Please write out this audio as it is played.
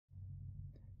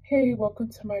Hey, welcome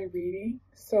to my reading.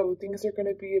 So things are going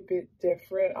to be a bit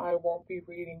different. I won't be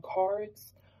reading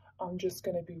cards. I'm just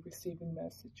going to be receiving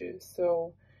messages.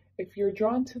 So if you're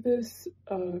drawn to this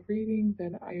reading,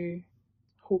 then I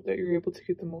hope that you're able to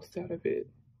get the most out of it.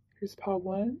 Here's pile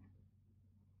one,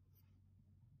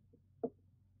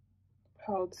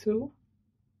 pile two,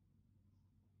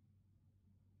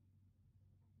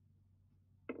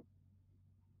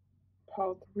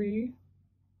 pile three,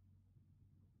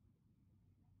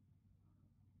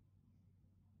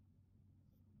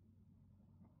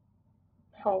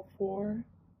 pile four,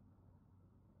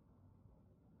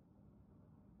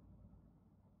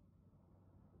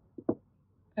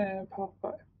 and pile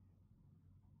five.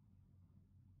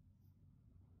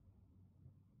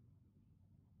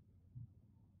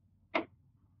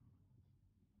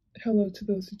 Hello to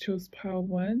those who chose pile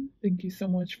one. Thank you so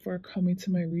much for coming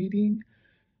to my reading.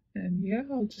 And yeah,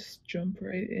 I'll just jump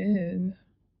right in.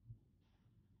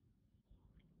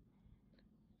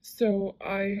 So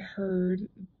I heard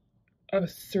a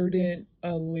certain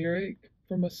lyric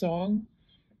from a song,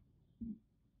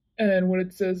 and what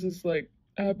it says is like,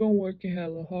 I've been working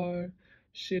hella hard,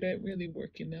 shit ain't really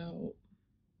working out.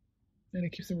 And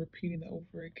it keeps on repeating that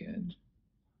over again.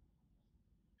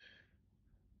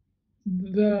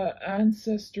 The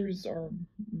ancestors are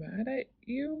mad at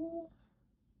you,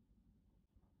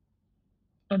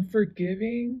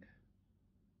 unforgiving,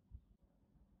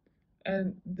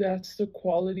 and that's the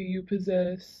quality you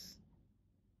possess.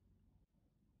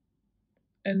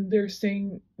 And they're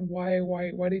saying, why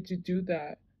did you do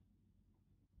that?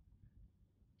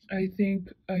 I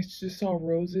think I just saw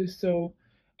roses, so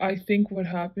I think what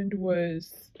happened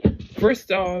was,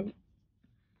 first off,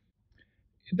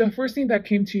 the first thing that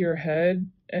came to your head,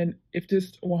 and if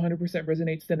this 100%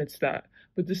 resonates, then it's that.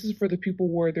 But this is for the people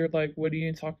where they're like, what are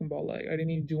you talking about? Like, I didn't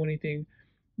even do anything.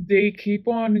 They keep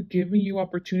on giving you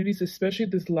opportunities, especially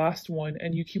this last one,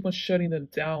 and you keep on shutting them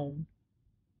down.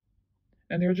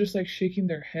 And they're just like shaking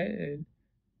their head.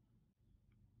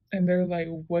 And they're like,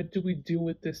 what do we do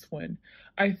with this one?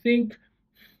 I think,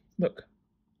 look,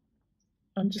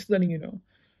 I'm just letting you know.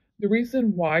 The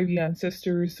reason why the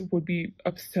ancestors would be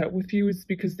upset with you is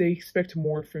because they expect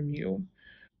more from you.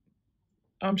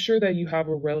 I'm sure that you have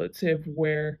a relative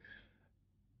where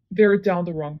they're down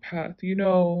the wrong path.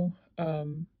 They're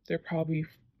probably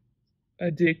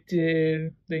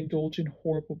addicted, they indulge in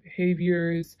horrible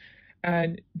behaviors,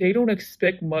 and they don't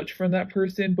expect much from that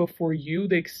person, but for you,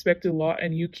 they expect a lot,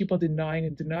 and you keep on denying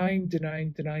and denying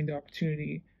the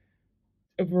opportunity.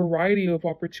 A variety of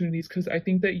opportunities, because I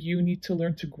think that you need to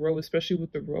learn to grow, especially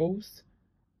with the rose.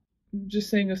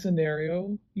 Just saying a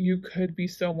scenario, you could be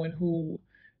someone who,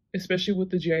 especially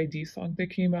with the JID song that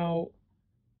came out,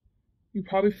 you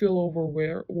probably feel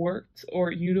overworked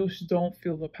or you just don't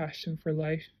feel the passion for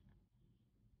life.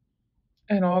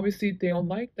 And obviously, they don't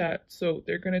like that. So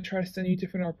they're going to try to send you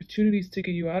different opportunities to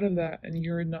get you out of that, and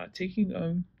you're not taking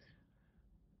them.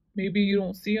 Maybe you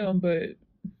don't see them, but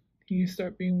you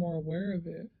start being more aware of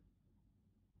it.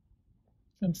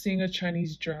 I'm seeing a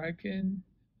Chinese dragon,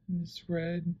 and it's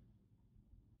red,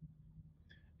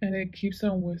 and it keeps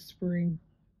on whispering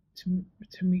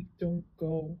to me, don't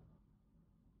go.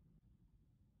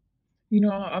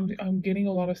 I'm getting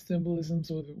a lot of symbolisms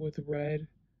with red.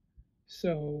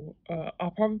 So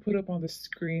I'll probably put up on the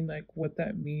screen like what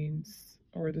that means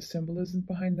or the symbolism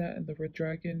behind that and the red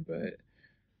dragon. But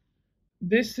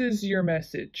this is your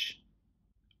message.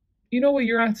 You know what?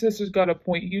 Your ancestors got a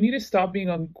point. You need to stop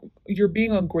being You're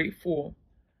being ungrateful.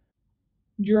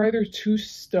 You're either too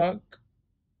stuck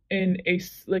in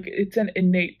like it's an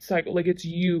innate cycle. Like it's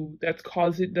you that's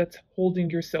holding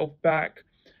yourself back.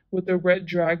 With the red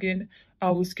dragon,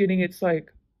 I was getting it's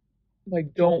like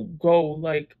don't go,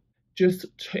 like just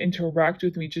interact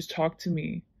with me, just talk to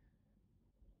me.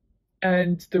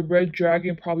 And the red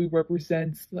dragon probably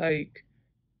represents like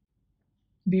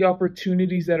the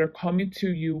opportunities that are coming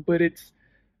to you, but it's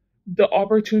the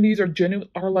opportunities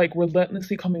are like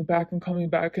relentlessly coming back,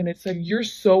 and it's like you're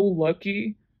so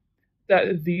lucky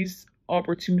that these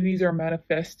opportunities are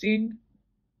manifesting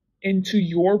into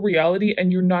your reality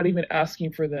and you're not even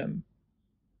asking for them.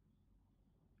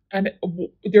 And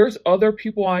there's other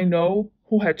people I know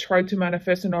who had tried to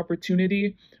manifest an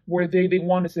opportunity where they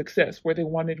wanted success, where they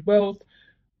wanted wealth,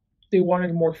 they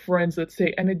wanted more friends, let's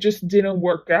say, and it just didn't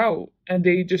work out. And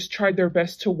they just tried their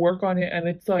best to work on it. And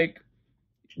it's like,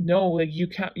 no, like you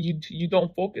can't, you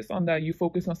don't focus on that. You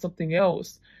focus on something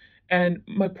else. And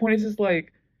my point is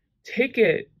like, take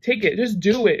it, just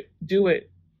do it.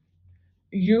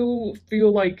 You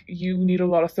feel like you need a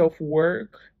lot of self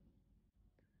work,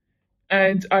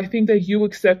 And I think that you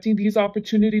accepting these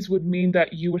opportunities would mean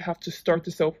that you would have to start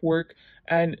the self work.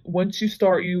 And once you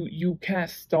start, you can't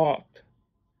stop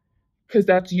because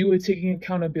that's you taking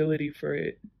accountability for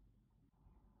it.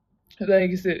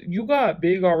 Like I said, you got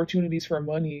big opportunities for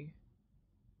money,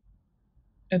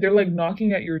 and they're like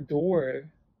knocking at your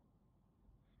door.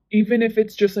 Even if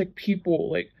it's just like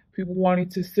people wanting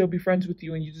to still be friends with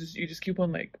you, and you just keep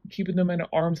on like keeping them at an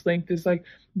arm's length. Is like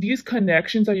these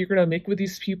connections that you're gonna make with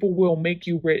these people will make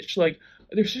you rich. Like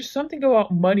there's just something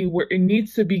about money where it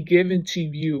needs to be given to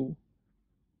you.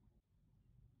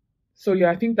 So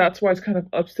yeah, I think that's why it's kind of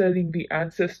upsetting the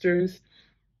ancestors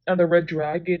and the red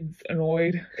dragons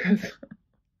annoyed because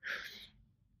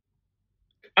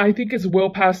I think it's well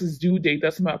past its due date.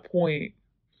 That's my point.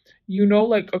 You know,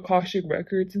 like Akashic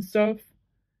records and stuff.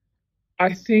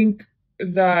 I think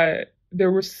that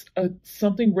there was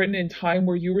something written in time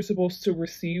where you were supposed to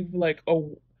receive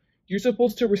you're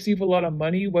supposed to receive a lot of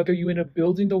money, whether you end up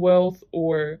building the wealth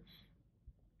or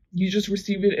you just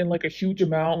receive it in like a huge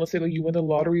amount. Let's say like you win the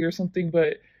lottery or something,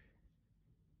 but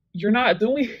you're not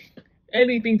doing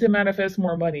anything to manifest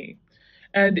more money.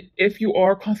 And if you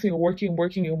are constantly working,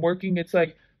 working, and working, it's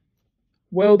like,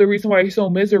 well, the reason why you're so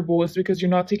miserable is because you're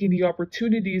not taking the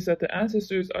opportunities that the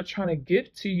ancestors are trying to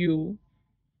give to you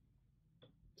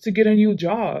to get a new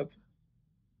job.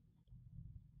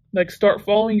 Like start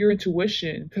following your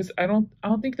intuition because I don't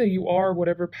think that you are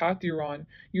whatever path you're on.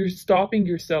 You're stopping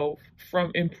yourself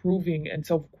from improving and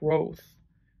self-growth.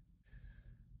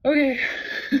 Okay.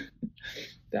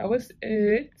 That was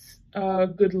it.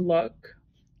 Good luck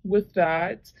with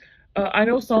that. I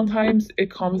know sometimes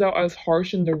it comes out as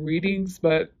harsh in the readings,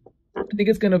 but I think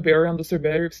it's gonna vary on the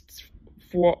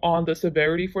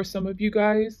severity for some of you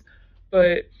guys.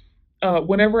 But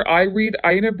whenever I read,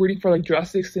 I end up reading for like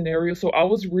drastic scenarios. So I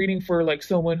was reading for like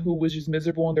someone who was just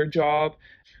miserable in their job.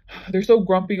 They're so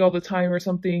grumpy all the time or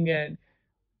something, and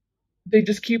they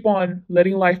just keep on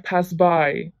letting life pass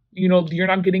by. You know, you're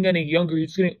not getting any younger, you're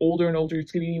just getting older and older, you're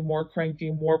just getting more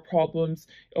cranky, more problems.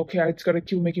 Okay, I just gotta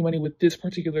keep making money with this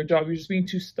particular job. You're just being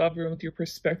too stubborn with your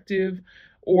perspective,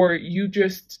 or you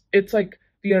just it's like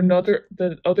the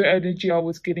other energy I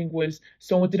was getting was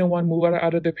someone didn't want to move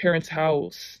out of their parents'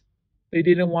 house. They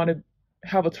didn't want to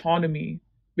have autonomy,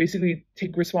 basically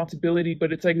take responsibility.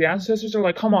 But it's like the ancestors are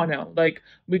like, come on now, like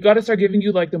we got to start giving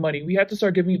you like the money. We have to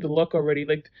start giving you the luck already.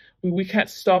 Like we can't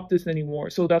stop this anymore.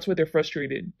 So that's why they're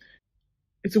frustrated.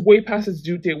 It's way past its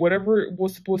due date. Whatever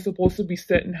was supposed to be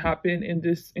set and happen in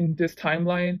this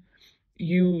timeline,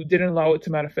 you didn't allow it to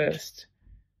manifest.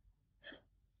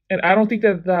 And I don't think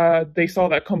that they saw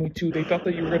that coming too. They thought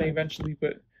that you were gonna eventually,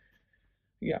 but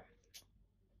yeah.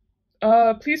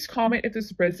 Please comment if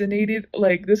this resonated.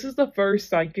 Like this is the first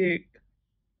psychic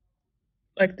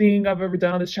like thing I've ever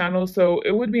done on this channel, so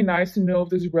it would be nice to know if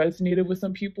this resonated with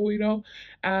some people, you know.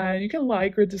 And you can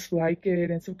like or dislike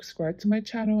it and subscribe to my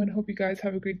channel, and hope you guys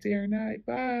have a great day or night.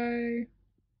 Bye.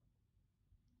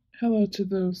 Hello to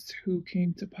those who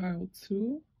came to pile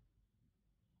 2.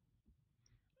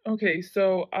 Okay,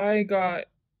 so I got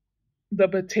the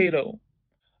potato.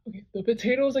 Okay, the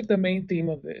potato is like the main theme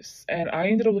of this, and I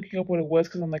ended up looking up what it was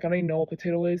because I'm like, I don't even know what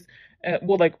potato is, and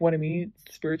well, like what it means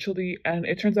spiritually, and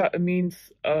it turns out it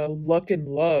means luck and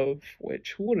love,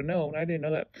 which who would have known? I didn't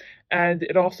know that, and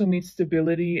it also means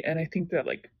stability, and I think that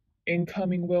like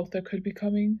incoming wealth that could be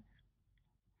coming,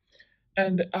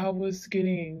 and I was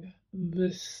getting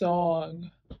this song.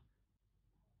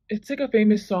 It's like a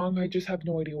famous song. I just have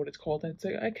no idea what it's called, and it's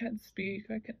like I can't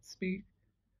speak, I can't speak.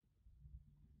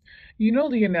 You know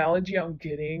the analogy I'm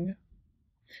getting.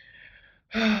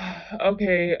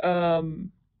 Okay,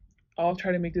 I'll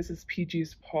try to make this as PG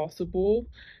as possible.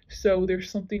 So there's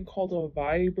something called a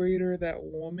vibrator that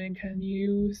women can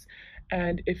use,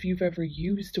 and if you've ever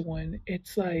used one,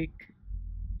 it's like,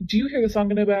 do you hear the song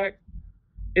in the back?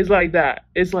 It's like that.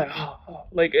 It's like,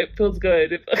 like it feels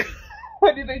good.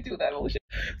 Why did I do that? Oh shit.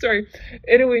 Sorry.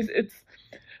 Anyways,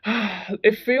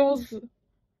 it feels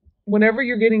whenever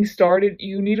you're getting started,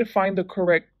 you need to find the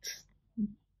correct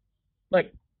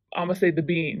like I'm gonna say the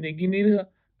being. Like, you need to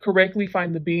correctly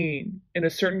find the being in a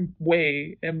certain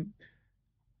way and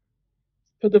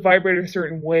put the vibrator a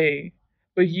certain way.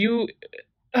 But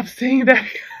I'm saying that.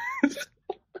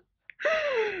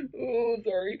 Oh,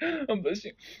 sorry, I'm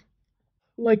blushing.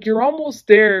 Like you're almost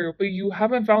there, but you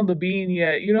haven't found the being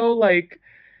yet. You know, like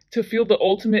to feel the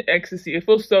ultimate ecstasy. It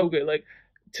feels so good. Like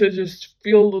to just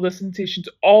feel the sensations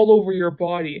all over your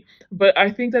body. But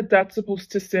I think that that's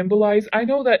supposed to symbolize. I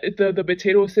know that the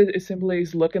potato says it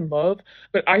symbolizes luck and love,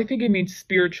 but I think it means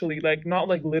spiritually, like not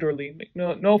like literally. Like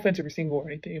no offense if you're single or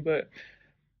anything, but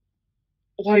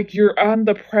like you're on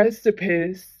the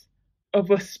precipice of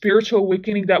a spiritual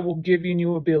awakening that will give you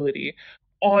new ability,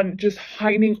 on just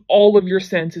heightening all of your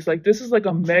senses. Like this is like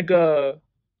a mega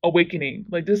awakening.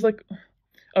 Like this is like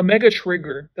a mega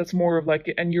trigger that's more of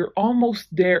like, and you're almost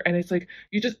there, and it's like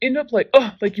you just end up like,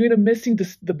 oh, like you end up missing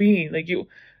the bean. Like you,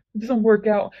 it doesn't work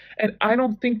out. And I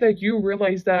don't think that you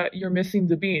realize that you're missing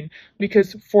the bean,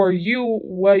 because for you,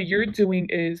 what you're doing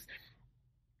is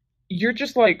you're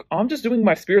just like, I'm just doing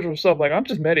my spiritual stuff. Like I'm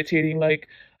just meditating. Like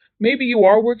maybe you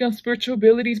are working on spiritual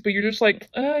abilities, but you're just like,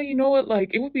 you know what?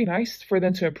 Like it would be nice for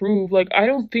them to improve. Like I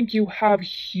don't think you have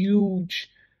huge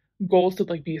goals to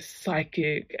like be a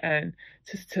psychic and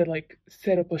to like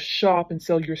set up a shop and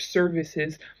sell your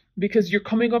services, because you're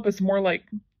coming up as more like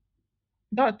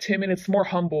not timid, it's more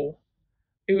humble.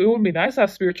 It would be nice to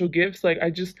have spiritual gifts. Like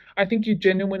I think you're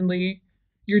genuine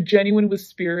with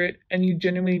spirit, and you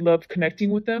genuinely love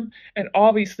connecting with them. And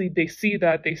obviously they see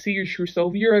that, they see your true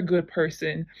self. You're a good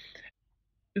person.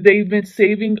 They've been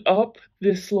saving up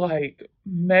this like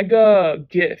mega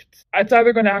gift. It's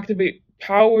either going to activate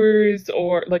powers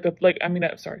or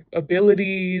I'm sorry,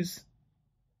 abilities.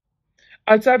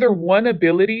 It's either one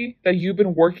ability that you've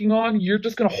been working on, you're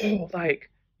just going to hold, like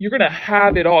you're going to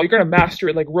have it all. You're going to master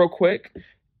it like real quick.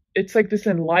 It's like this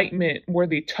enlightenment where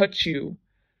they touch you.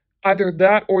 Either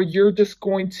that, or you're just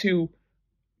going to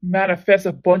manifest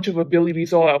a bunch of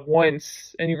abilities all at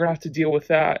once, and you're gonna have to deal with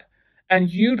that.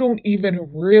 And you don't even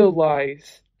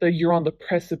realize that you're on the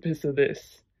precipice of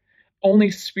this. Only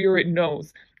spirit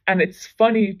knows. And it's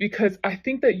funny because I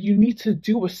think that you need to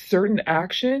do a certain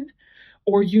action,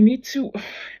 or you need to.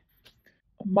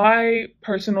 My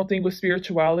personal thing with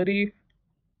spirituality,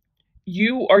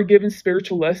 you are given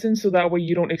spiritual lessons so that way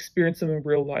you don't experience them in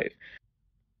real life.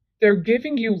 They're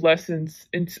giving you lessons,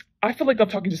 and I feel like I'm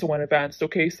talking to someone advanced,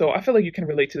 okay? So I feel like you can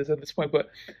relate to this at this point, but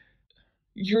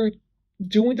you're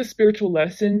doing the spiritual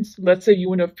lessons. Let's say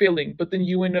you end up failing, but then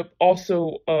you end up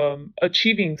also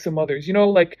achieving some others. You know,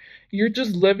 like you're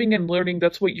just living and learning.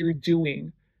 That's what you're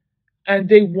doing. And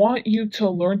they want you to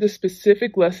learn the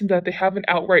specific lesson that they haven't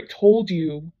outright told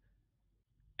you.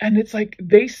 And it's like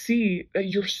they see that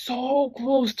you're so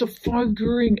close to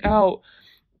figuring out.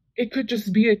 It could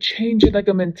just be a change in like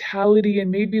a mentality and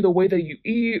maybe the way that you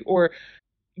eat, or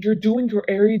you're doing your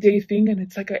everyday thing, and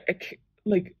it's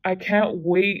like I can't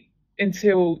wait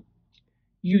until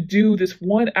you do this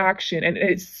one action, and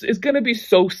it's gonna be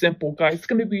so simple, guys. It's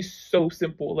gonna be so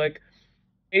simple. Like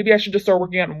maybe I should just start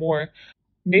working on it more.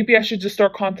 Maybe I should just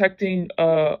start contacting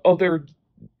other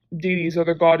deities,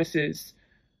 other goddesses.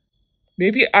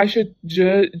 Maybe I should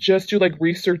just do like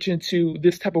research into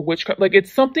this type of witchcraft. Like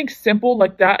it's something simple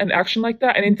like that, an action like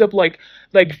that, and ends up like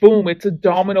boom, it's a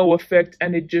domino effect,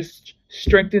 and it just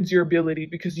strengthens your ability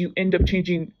because you end up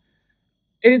changing.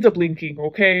 It ends up linking.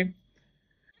 Okay,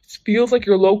 it feels like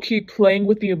you're low key playing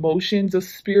with the emotions of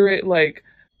spirit. Like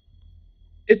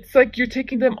it's like you're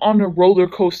taking them on a roller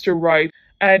coaster ride,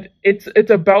 and it's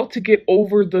about to get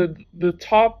over the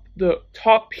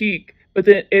top peak, but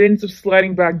then it ends up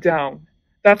sliding back down.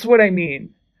 That's what I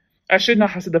mean. I should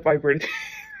not have said the vibrating.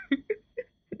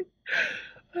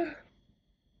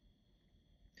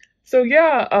 So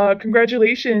yeah,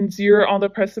 congratulations. You're on the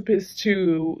precipice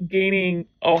to gaining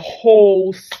a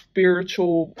whole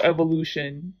spiritual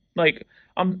evolution. Like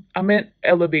I meant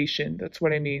elevation. That's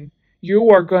what I mean. You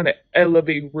are gonna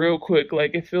elevate real quick.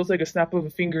 Like it feels like a snap of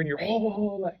a finger, and you're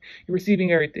like you're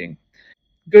receiving everything.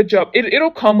 Good job. It'll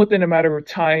come within a matter of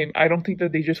time. I don't think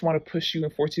that they just want to push you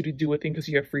and force you to do a thing because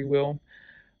you have free will.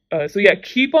 So yeah,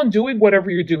 keep on doing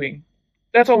whatever you're doing.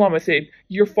 That's all I'm gonna say.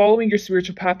 You're following your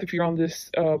spiritual path if you're on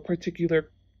this particular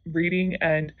reading,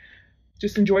 and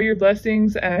just enjoy your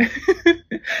blessings. And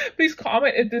please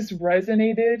comment if this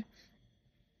resonated,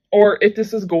 or if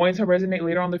this is going to resonate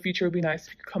later on in the future. It'd be nice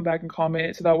if you could come back and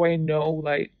comment, so that way I know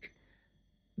like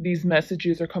these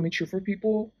messages are coming true for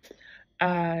people.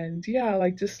 And yeah,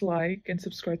 like, dislike and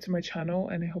subscribe to my channel,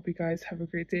 and I hope you guys have a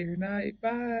great day or night.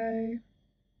 Bye.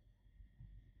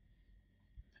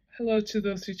 Hello to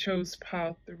those who chose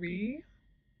pile 3.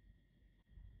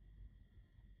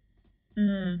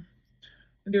 Mm.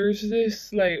 There's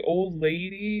this like old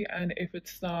lady, and if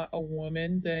it's not a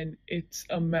woman, then it's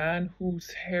a man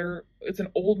whose hair, it's an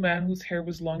old man whose hair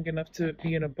was long enough to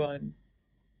be in a bun.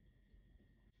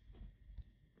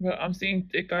 But I'm seeing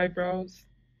thick eyebrows.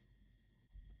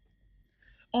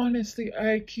 Honestly,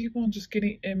 I keep on just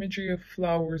getting imagery of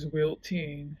flowers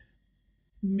wilting.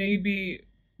 Maybe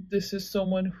this is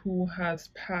someone who has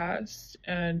passed,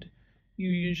 and you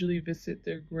usually visit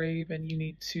their grave and you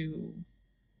need to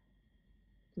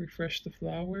refresh the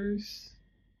flowers.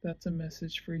 That's a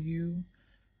message for you.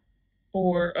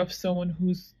 or of someone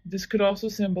who's, this could also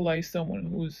symbolize someone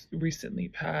who's recently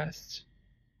passed.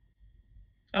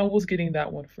 I was getting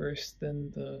that one first,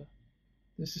 then the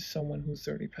this is someone who's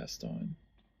already passed on.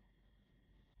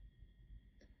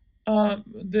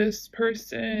 This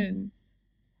person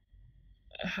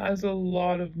has a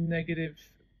lot of negative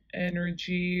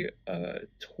energy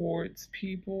towards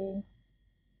people.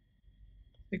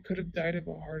 They could have died of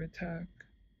a heart attack.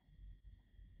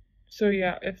 So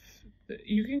yeah, if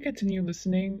you can continue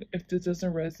listening if this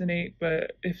doesn't resonate,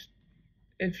 but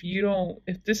if you don't,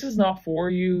 if this is not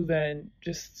for you, then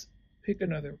just pick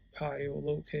another pile,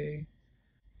 okay?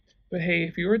 But hey,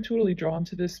 if you were totally drawn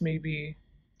to this, maybe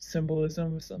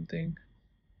symbolism of something.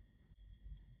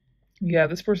 Yeah,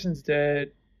 this person's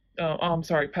dead. I'm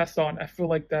sorry, passed on. I feel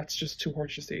like that's just too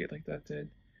harsh to say it like that did.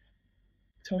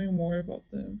 Tell me more about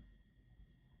them.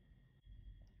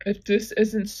 If this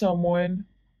isn't someone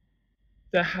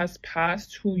that has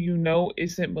passed who you know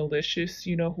isn't malicious,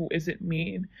 you know, who isn't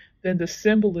mean, then the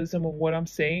symbolism of what I'm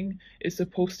saying is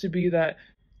supposed to be that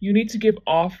you need to give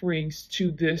offerings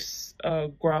to this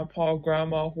grandpa,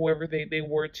 grandma, whoever they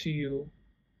were to you.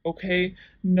 Okay?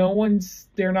 No one's,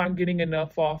 they're not getting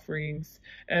enough offerings.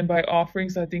 And by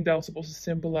offerings, I think that was supposed to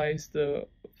symbolize the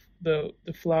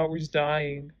flowers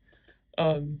dying.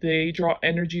 They draw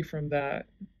energy from that.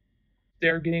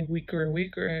 They're getting weaker and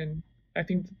weaker, and I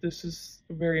think that this is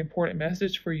a very important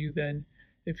message for you then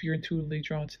if you're intuitively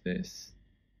drawn to this.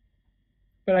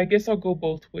 But I guess I'll go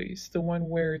both ways, the one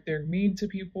where they're mean to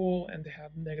people and they have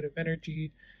negative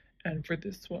energy, and for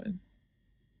this one,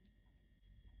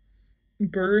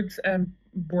 birds and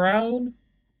brown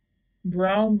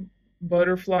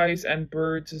butterflies and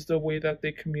birds is the way that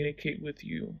they communicate with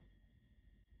you.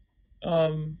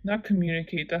 Not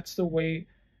communicate, that's the way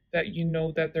that you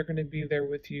know that they're going to be there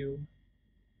with you.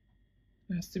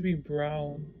 It has to be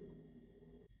brown.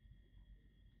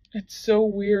 It's so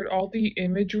weird. All the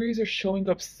imageries are showing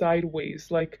up sideways,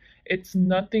 like it's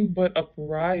nothing but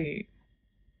upright.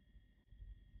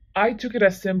 I took it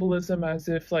as symbolism, as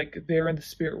if like they're in the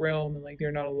spirit realm and like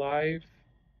they're not alive.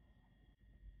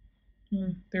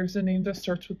 There's a name that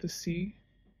starts with the C.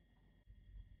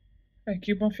 I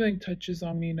keep on feeling touches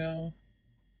on me now.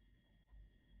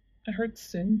 I heard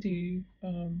Cindy,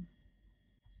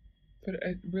 but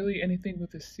really anything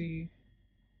with a C.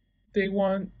 They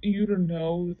want you to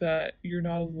know that you're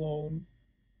not alone.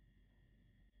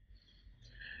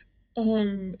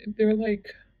 They're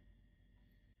like,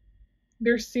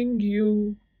 they're seeing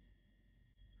you.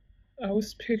 I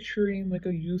was picturing like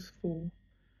a youthful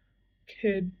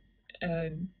kid,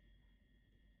 and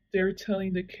they're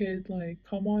telling the kid like,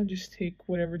 come on, just take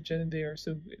whatever gender they are.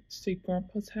 So it's take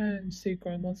grandpa's hand, take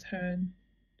grandma's hand.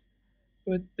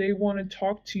 But they want to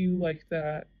talk to you like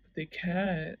that, but they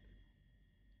can't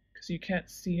because you can't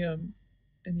see them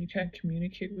and you can't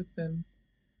communicate with them.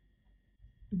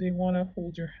 They want to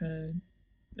hold your hand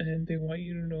and they want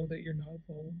you to know that you're not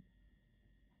alone.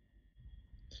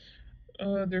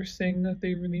 They're saying that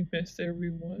they really miss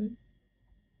everyone.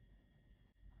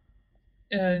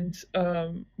 And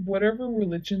whatever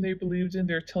religion they believed in,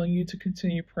 they're telling you to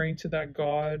continue praying to that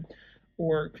God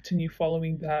or continue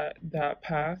following that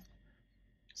path.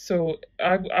 So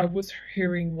I was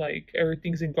hearing like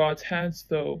everything's in God's hands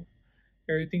though.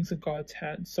 Everything's in God's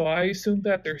hands. So I assume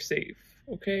that they're safe,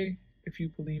 okay? If you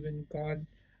believe in God.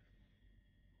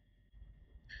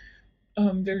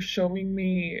 They're showing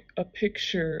me a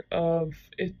picture of,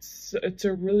 it's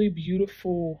a really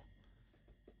beautiful,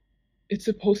 it's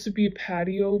supposed to be a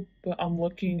patio, but I'm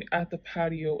looking at the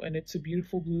patio and it's a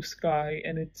beautiful blue sky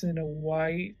and it's in a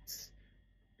white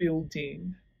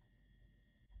building.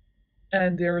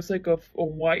 And there's like a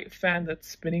white fan that's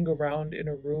spinning around in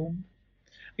a room.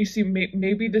 You see,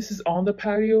 maybe this is on the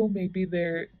patio. Maybe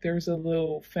there's a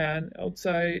little fan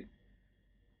outside,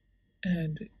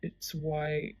 and it's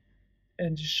white,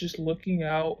 and it's just looking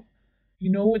out.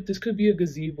 You know what? This could be a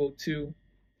gazebo too,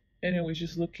 and it was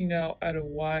just looking out at a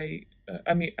white.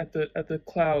 I mean, at the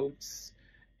clouds,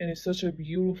 and it's such a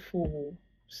beautiful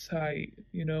sight.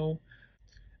 You know,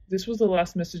 this was the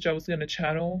last message I was gonna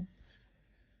channel.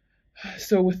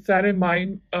 So with that in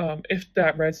mind, if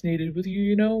that resonated with you,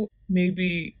 you know,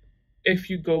 maybe if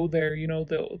you go there, you know,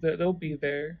 they'll be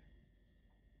there.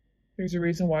 There's a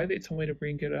reason why they told me to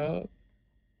bring it up.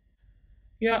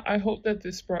 Yeah, I hope that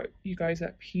this brought you guys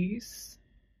at peace.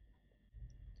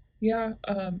 Yeah,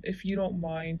 if you don't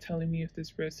mind telling me if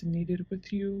this resonated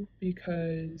with you,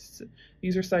 because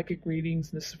these are psychic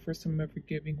readings and this is the first time I'm ever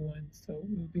giving one, so it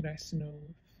would be nice to know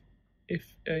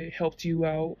if it helped you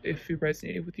out, if it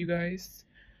resonated with you guys.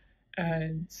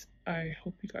 And I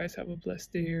hope you guys have a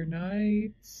blessed day or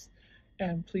night.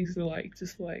 And please like,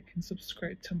 dislike, and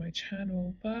subscribe to my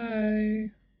channel. Bye.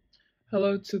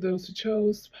 Hello to those who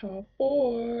chose Pile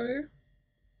 4.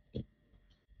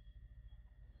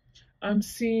 I'm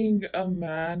seeing a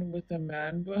man with a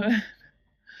man bun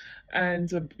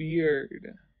and a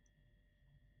beard.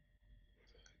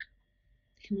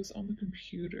 He was on the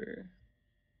computer.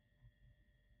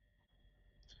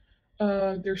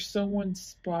 There's someone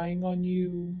spying on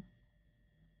you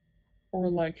or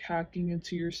like hacking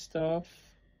into your stuff,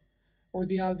 or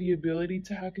they have the ability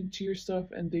to hack into your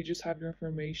stuff and they just have your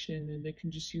information and they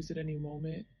can just use it any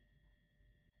moment.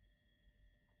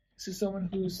 This is someone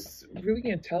who's really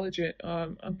intelligent.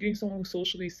 I'm getting someone who's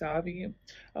socially savvy.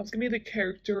 I was gonna be the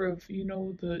character of,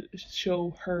 the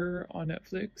show Her on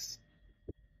Netflix.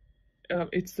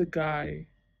 It's the guy.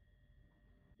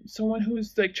 Someone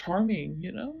who's like charming.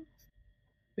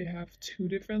 They have two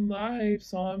different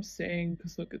lives, all I'm saying,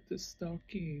 because look at this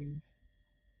stalking.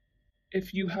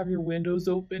 If you have your windows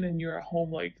open and you're at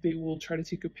home, like they will try to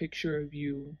take a picture of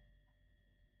you,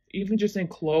 even just in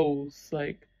clothes.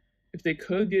 Like, if they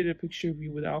could get a picture of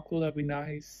you without clothes, that'd be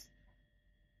nice.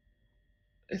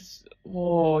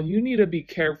 You need to be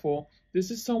careful.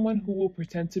 This is someone who will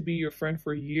pretend to be your friend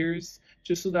for years,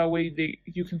 just so that way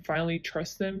you can finally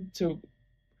trust them to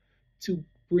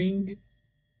bring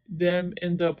them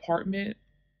in the apartment,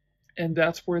 and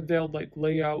that's where they'll like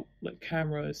lay out like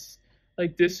cameras.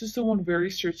 Like, this is someone very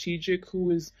strategic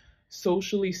who is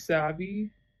socially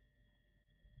savvy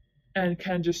and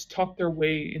can just talk their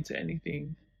way into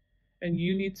anything, and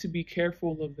you need to be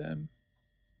careful of them.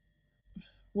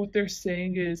 What they're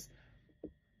saying is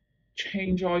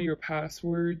change all your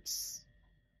passwords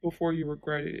before you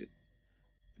regret it.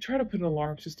 Try to put an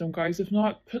alarm system, guys. If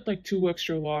not, put like 2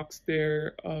 extra locks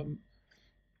there.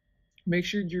 Make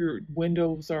sure your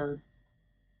windows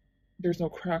there's no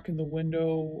crack in the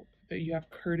window, that you have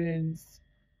curtains.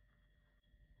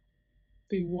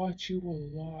 They watch you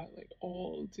a lot, like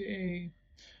all day.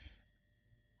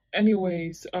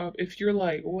 Anyways, if you're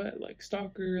like, what, like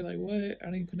stalker, like what? I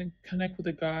don't even connect with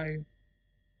a guy.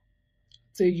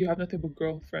 Say you have nothing but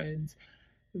girlfriends,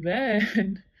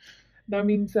 then that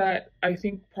means that I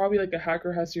think probably like a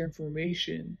hacker has your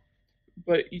information.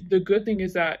 But the good thing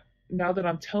is that now that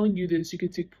I'm telling you this, you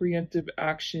can take preemptive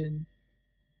action,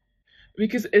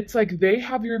 because it's like they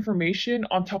have your information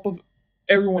on top of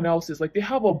everyone else's. Like, they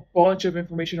have a bunch of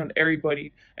information on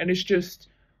everybody, and it's just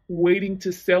waiting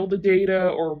to sell the data,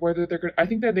 or whether they're going to, I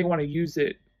think that they want to use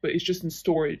it, but it's just in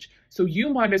storage. So you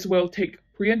might as well take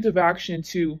preemptive action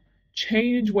to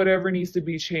change whatever needs to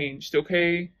be changed,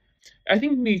 okay? I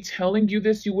think me telling you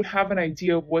this, you would have an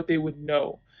idea of what they would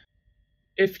know.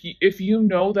 If you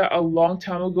know that a long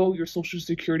time ago your social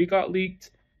security got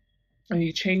leaked and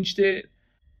you changed it,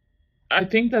 I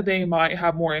think that they might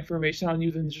have more information on you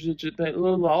than just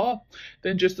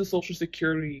the social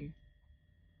security.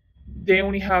 They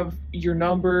only have your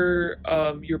number,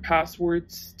 your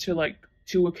passwords to like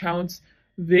 2 accounts.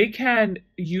 They can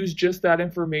use just that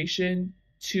information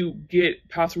to get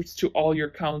passwords to all your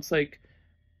accounts. Like,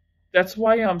 that's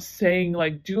why I'm saying,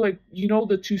 like, do like,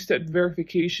 the 2-step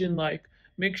verification. Like,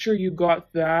 make sure you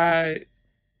got that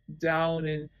down.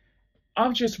 And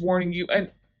I'm just warning you. And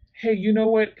hey, you know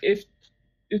what? If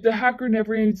the hacker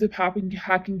never ends up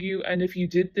hacking you, and if you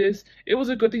did this, it was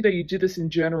a good thing that you did this in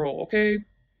general, okay?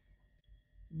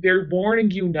 They're warning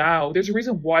you now. There's a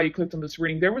reason why you clicked on this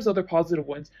reading. There was other positive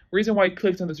ones. Reason why you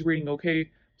clicked on this reading,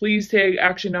 okay? Please take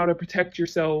action now to protect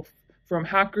yourself from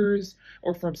hackers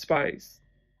or from spies.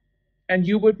 And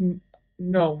you wouldn't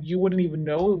even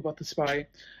know about the spy.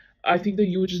 I think that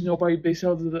you would just know based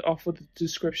off of the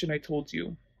description I told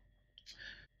you.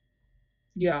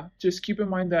 Yeah, just keep in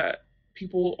mind that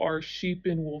people are sheep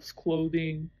in wolf's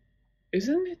clothing.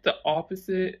 Isn't it the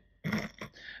opposite?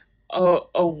 A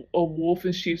wolf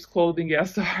in sheep's clothing. Yeah,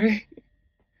 sorry.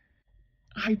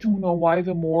 I don't know why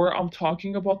the more I'm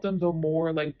talking about them, the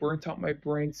more like burnt out my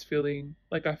brain's feeling.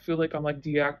 Like, I feel like I'm like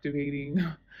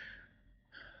deactivating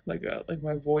like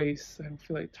my voice. I don't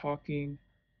feel like talking.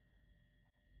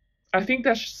 I think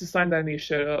that's just a sign that I need to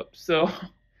shut up. So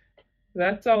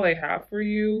that's all I have for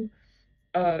you.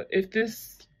 If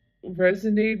this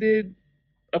resonated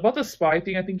about the spy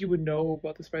thing, I think you would know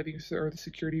about the spy thing or the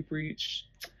security breach.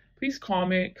 Please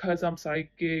comment, because I'm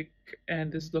psychic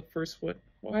and this is the first one.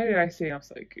 Why did I say I'm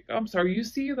psychic? I'm sorry. You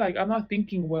see, like, I'm not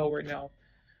thinking well right now.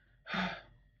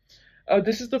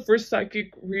 This is the first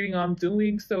psychic reading I'm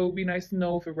doing, so it'd be nice to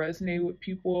know if it resonated with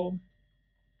people.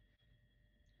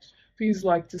 Please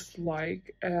like,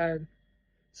 dislike, and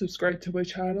subscribe to my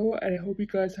channel, and I hope you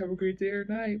guys have a great day or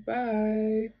night.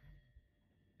 Bye.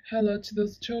 Hello to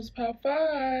those chose Pile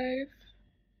 5.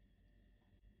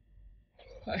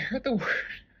 I heard the word.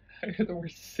 I heard the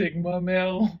word Sigma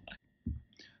male.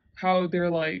 How they're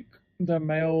like the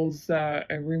males that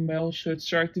every male should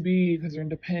strive to be because they're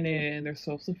independent and they're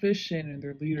self-sufficient and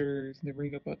they're leaders and they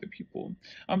bring up other people.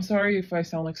 I'm sorry if I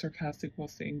sound like sarcastic while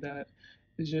saying that.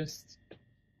 It's just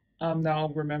I'm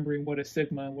now remembering what a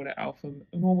sigma and what an alpha.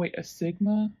 No, wait, a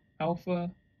sigma,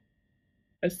 alpha,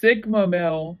 a sigma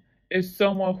male is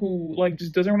someone who like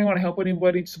just doesn't really want to help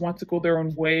anybody, just wants to go their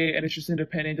own way, and it's just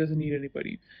independent, doesn't need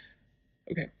anybody.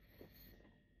 Okay,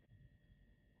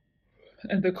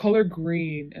 and the color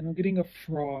green, and I'm getting a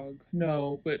frog.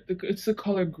 No, but it's the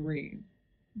color green.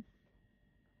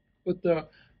 But the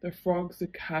frog's the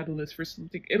catalyst for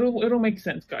something. It'll make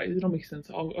sense, guys. It'll make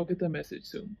sense. I'll get the message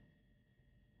soon.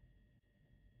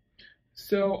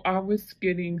 So I was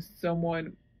getting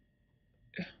someone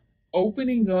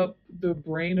opening up the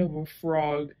brain of a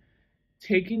frog,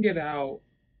 taking it out,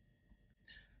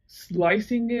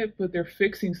 slicing it, but they're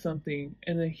fixing something,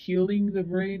 and then healing the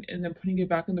brain, and then putting it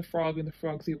back in the frog, and the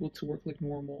frog's able to work like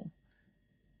normal.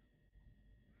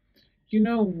 You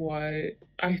know what?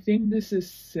 I think this is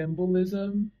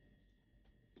symbolism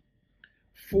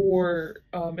for,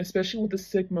 especially with the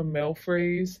Sigma male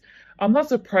phrase. I'm not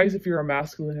surprised if you're a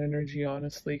masculine energy,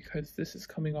 honestly, because this is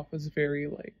coming off as very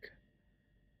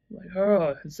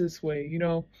oh, it's this way, you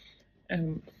know?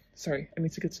 And sorry, I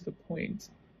need to get to the point.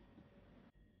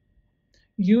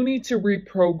 You need to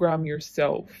reprogram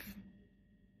yourself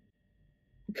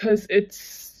because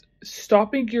it's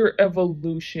stopping your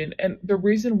evolution. And the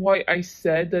reason why I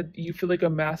said that you feel like a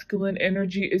masculine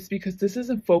energy is because this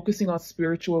isn't focusing on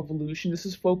spiritual evolution. This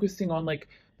is focusing on like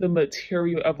the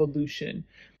material evolution.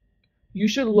 You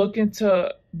should look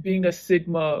into being a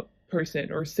Sigma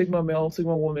person or Sigma male,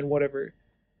 Sigma woman, whatever.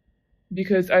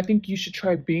 Because I think you should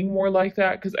try being more like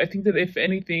that. Because I think that if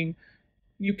anything,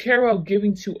 you care about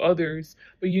giving to others,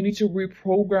 but you need to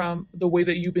reprogram the way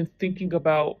that you've been thinking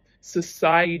about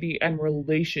society and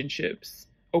relationships,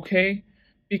 okay?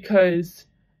 Because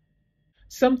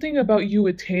something about you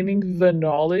attaining the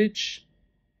knowledge,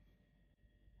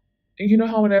 you know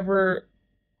how whenever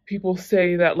people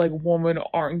say that like women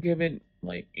aren't given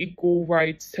like equal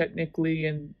rights technically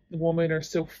and women are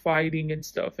still fighting and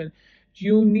stuff, and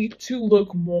you need to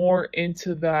look more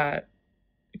into that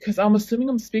because I'm assuming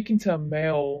I'm speaking to a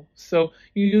male, so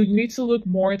you need to look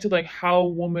more into like how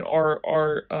women are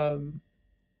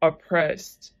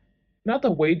oppressed. Not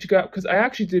the wage gap, because I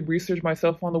actually did research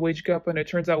myself on the wage gap, and it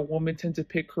turns out women tend to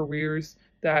pick careers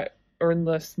that earn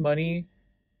less money,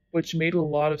 which made a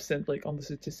lot of sense, like on the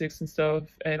statistics and stuff.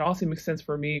 And also makes sense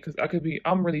for me because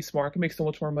I'm really smart, I can make so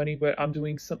much more money, but I'm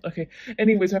doing some. Okay,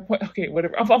 anyways, my point. Okay,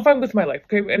 whatever. I'm fine with my life.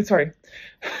 Okay, and sorry.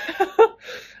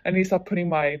 I need to stop putting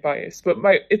my bias, but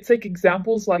it's like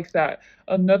examples like that.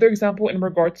 Another example in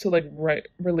regards to like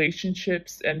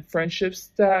relationships and friendships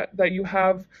that you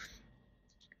have.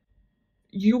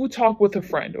 You talk with a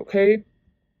friend, okay?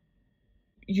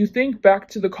 You think back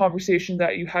to the conversation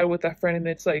that you had with that friend, and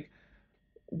it's like,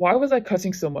 why was I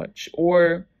cussing so much?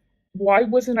 Or why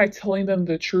wasn't I telling them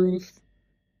the truth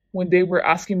when they were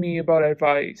asking me about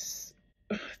advice?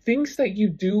 Things that you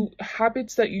do,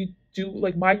 habits that you do,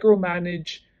 like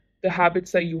micromanage the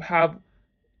habits that you have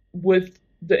with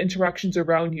the interactions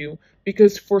around you.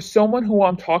 Because for someone who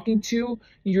I'm talking to,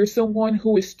 you're someone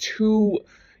who is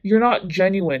you're not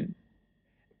genuine.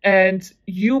 And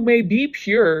you may be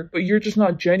pure, but you're just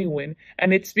not genuine.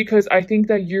 And it's because I think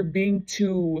that you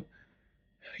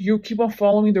keep on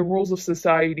following the rules of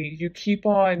society. You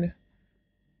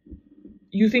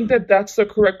think that that's the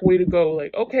correct way to go.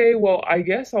 Like, okay, well, I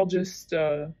guess I'll just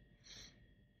own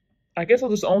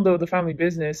the family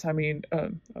business. I mean,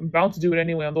 I'm bound to do it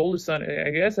anyway. I'm the oldest son. I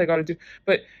guess I got to do.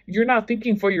 But you're not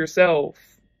thinking for yourself.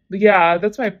 Yeah,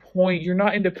 that's my point. You're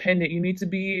not independent. You need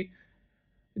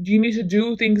to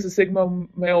do things a Sigma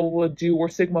male would do or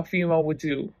Sigma female would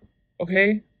do.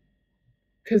 Okay?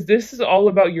 Because this is all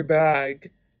about your bag.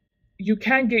 You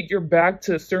can get your bag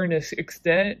to a certain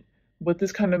extent with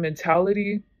this kind of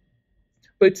mentality.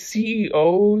 But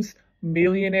CEOs,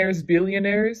 millionaires,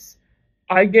 billionaires,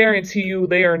 I guarantee you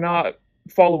they are not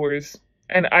followers.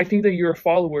 And I think that you're a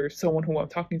follower, someone who I'm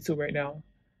talking to right now.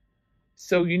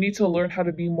 So you need to learn how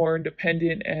to be more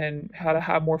independent and how to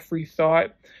have more free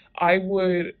thought. I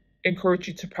would encourage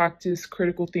you to practice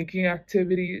critical thinking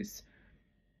activities.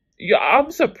 Yeah, I'm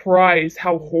surprised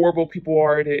how horrible people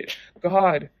are at it.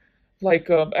 God, like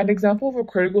an example of a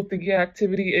critical thinking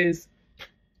activity is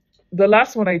the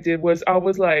last one I did was I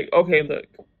was like, okay, look,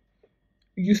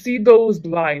 you see those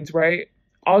blinds, right?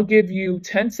 I'll give you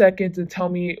 10 seconds and tell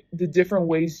me the different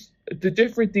ways, the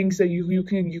different things that you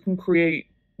can create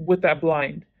with that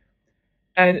blind.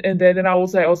 And then I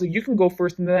was like, you can go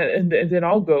first, and then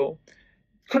I'll go.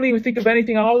 Couldn't even think of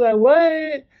anything. I was like,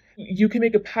 what? You can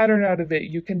make a pattern out of it.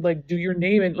 You can like do your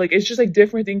name, and like it's just like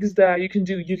different things that you can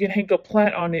do. You can hang a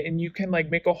plant on it, and you can like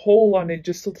make a hole on it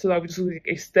just so that would just look like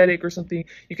aesthetic or something.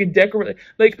 You can decorate.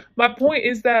 Like my point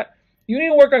is that you need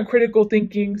to work on critical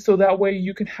thinking so that way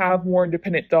you can have more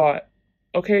independent thought.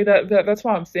 Okay, that's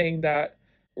why I'm saying that.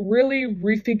 Really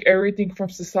rethink everything from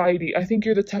society. I think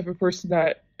you're the type of person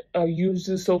that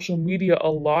uses social media a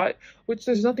lot, which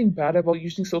there's nothing bad about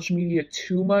using social media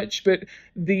too much, but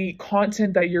the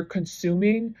content that you're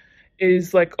consuming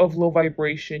is like of low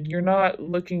vibration. You're not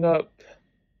looking up,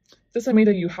 doesn't mean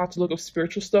that you have to look up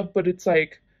spiritual stuff, but it's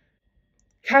like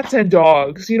cats and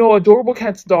dogs, adorable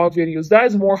cats and dog videos. That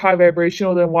is more high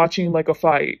vibrational than watching like a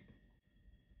fight.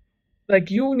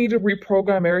 Like you need to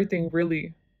reprogram everything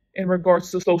really in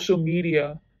regards to social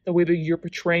media, the way that you're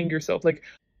portraying yourself. Like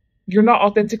you're not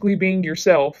authentically being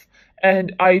yourself.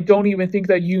 And I don't even think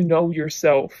that you know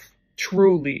yourself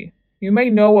truly. You may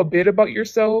know a bit about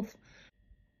yourself.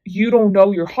 You don't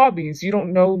know your hobbies. You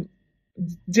don't know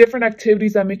different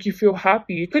activities that make you feel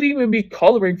happy. It could even be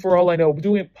coloring for all I know,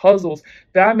 doing puzzles.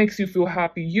 That makes you feel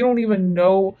happy. You don't even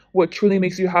know what truly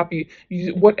makes you happy.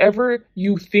 Whatever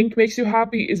you think makes you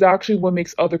happy is actually what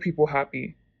makes other people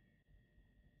happy.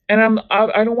 And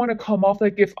I don't want to come off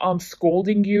like if I'm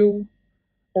scolding you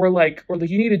or like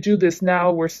you need to do this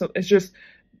now where it's just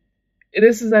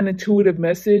this is an intuitive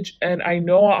message, and I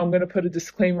know I'm going to put a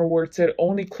disclaimer where it said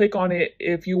only click on it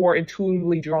if you are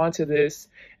intuitively drawn to this.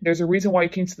 There's a reason why you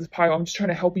came to this pile. I'm just trying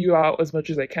to help you out as much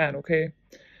as I can, okay?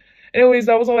 Anyways,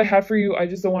 that was all I had for you. I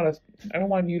don't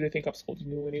want you to think I'm scolding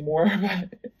you anymore.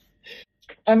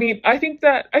 I mean, I think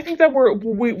that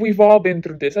we've all been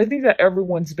through this. I think that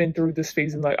everyone's been through this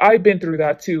phase in life. I've been through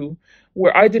that too,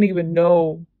 where I didn't even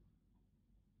know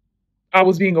I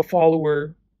was being a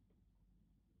follower,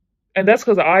 and that's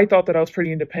because I thought that I was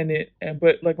pretty independent, and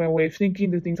but like my way of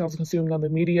thinking, the things I was consuming on the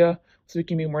media was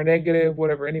making me more negative,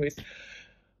 whatever. Anyways,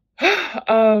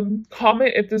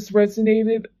 comment if this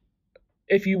resonated.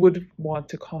 If you would want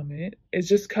to comment, it's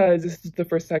just because this is the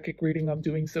first psychic reading I'm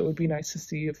doing, so it would be nice to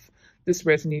see if this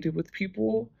resonated with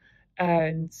people.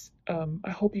 And I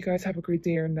hope you guys have a great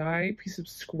day or night. Please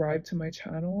subscribe to my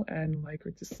channel and like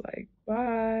or dislike.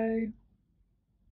 Bye.